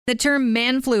The term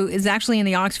man flu is actually in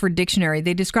the Oxford Dictionary.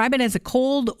 They describe it as a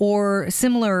cold or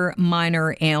similar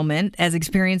minor ailment as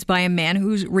experienced by a man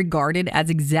who's regarded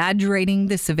as exaggerating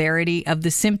the severity of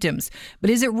the symptoms. But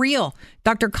is it real?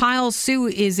 Dr. Kyle Hsu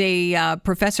is a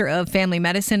professor of family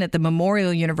medicine at the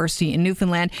Memorial University in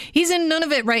Newfoundland. He's in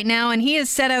Nunavut right now, and he has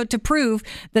set out to prove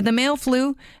that the man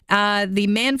flu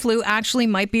actually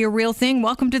might be a real thing.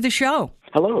 Welcome to the show.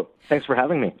 Hello. Thanks for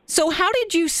having me. So how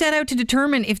did you set out to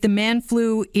determine if the man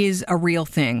flu is a real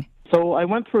thing? So I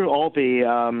went through all the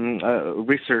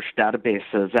research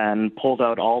databases and pulled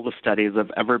out all the studies that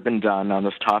have ever been done on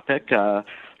this topic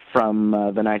from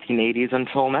the 1980s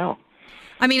until now.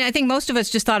 I mean, I think most of us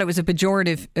just thought it was a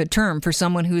pejorative term for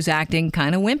someone who's acting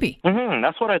kind of wimpy.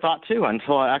 That's what I thought, too,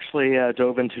 until I actually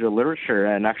dove into the literature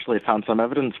and actually found some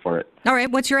evidence for it. All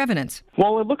right. What's your evidence?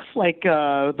 Well, it looks like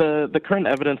the current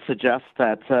evidence suggests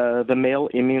that the male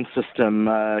immune system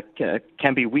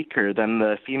can be weaker than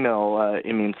the female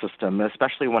immune system,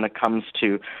 especially when it comes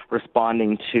to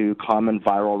responding to common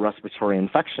viral respiratory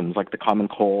infections like the common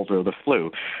cold or the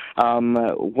flu.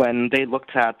 When they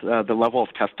looked at the level of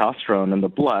testosterone in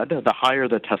the blood, the higher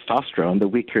the testosterone, the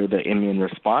weaker the immune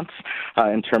response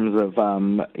in terms of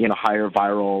higher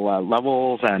viral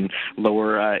levels and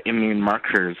lower immune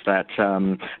markers that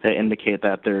indicate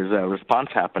that there's a response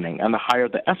happening. And the higher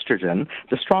the estrogen,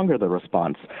 the stronger the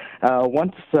response.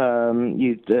 Once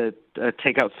you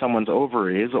take out someone's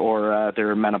ovaries or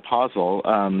they're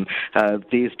menopausal,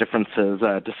 these differences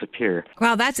disappear.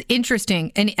 Wow, that's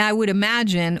interesting. And I would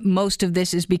imagine most of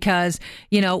this is because,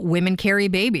 women carry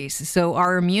babies. So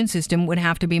our immune system would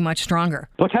have to be much stronger.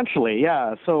 Potentially,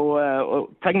 yeah. So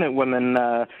pregnant women,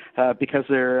 because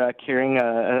they're carrying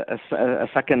a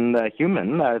second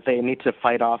human, they need to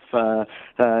fight off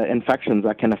infections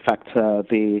that can affect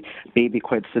the baby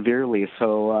quite severely.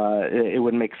 So it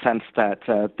would make sense that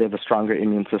they have a stronger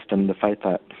immune system to fight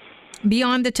that.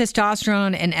 Beyond the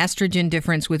testosterone and estrogen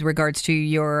difference with regards to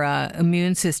your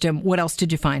immune system, what else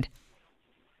did you find?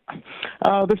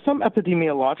 There's some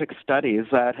epidemiologic studies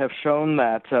that have shown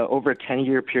that over a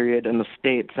 10-year period in the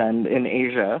States and in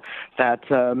Asia, that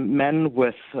men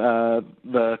with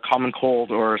the common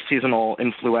cold or seasonal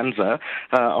influenza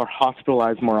are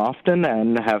hospitalized more often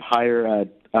and have higher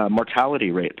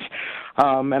mortality rates.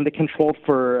 And they controlled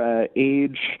for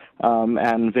age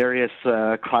and various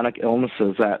chronic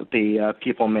illnesses that the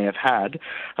people may have had.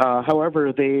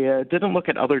 However, they didn't look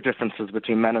at other differences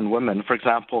between men and women. For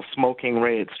example, smoking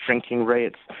rates, drinking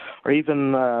rates, or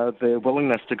even the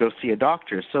willingness to go see a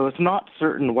doctor. So it's not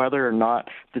certain whether or not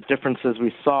the differences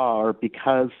we saw are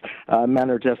because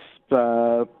men are just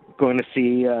going to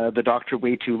see the doctor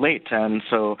way too late, and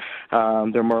so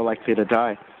they're more likely to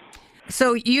die.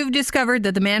 So you've discovered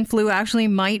that the man flu actually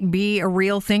might be a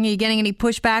real thing. Are you getting any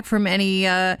pushback from any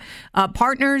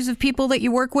partners of people that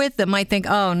you work with that might think,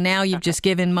 oh, now you've just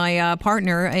given my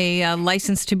partner a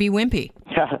license to be wimpy?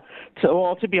 Yeah.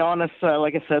 Well, to be honest,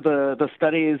 like I said, the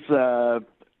studies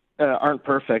aren't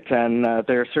perfect, and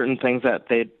there are certain things that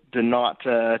they do not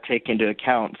take into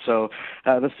account. So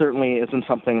this certainly isn't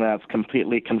something that's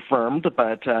completely confirmed,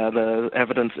 but the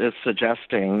evidence is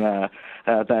suggesting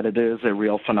that it is a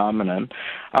real phenomenon.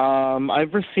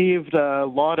 I've received a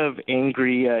lot of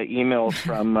angry emails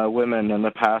from women in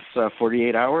the past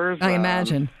 48 hours. I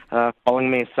imagine. Calling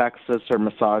me sexist or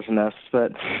misogynist.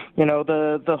 But,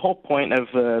 the whole point of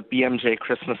the BMJ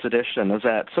Christmas edition is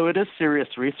that, so it is serious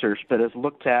research, but it's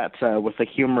looked at with a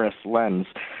humorous lens.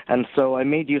 And so I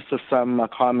made use of some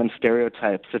common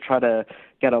stereotypes to try to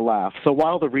get a laugh. So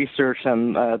while the research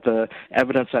and the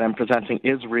evidence that I'm presenting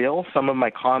is real, some of my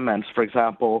comments, for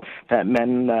example, that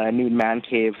men need man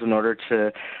caves in order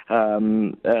to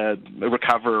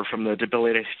recover from the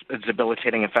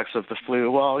debilitating effects of the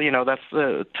flu, well, that's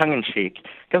tongue-in-cheek,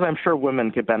 because I'm sure women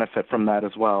could benefit from that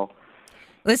as well.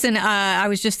 Listen, I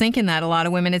was just thinking that a lot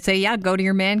of women would say, yeah, go to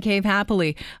your man cave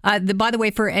happily. By the way,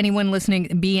 for anyone listening,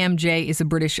 BMJ is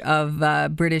a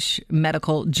British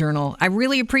medical journal. I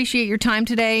really appreciate your time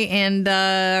today. And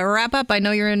wrap up, I know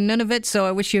you're in Nunavut, so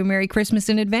I wish you a Merry Christmas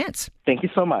in advance. Thank you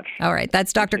so much. All right.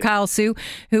 That's Dr. Kyle Hsu,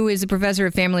 who is a professor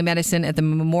of family medicine at the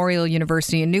Memorial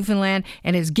University in Newfoundland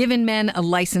and has given men a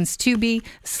license to be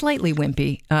slightly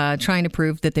wimpy, trying to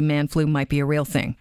prove that the man flu might be a real thing.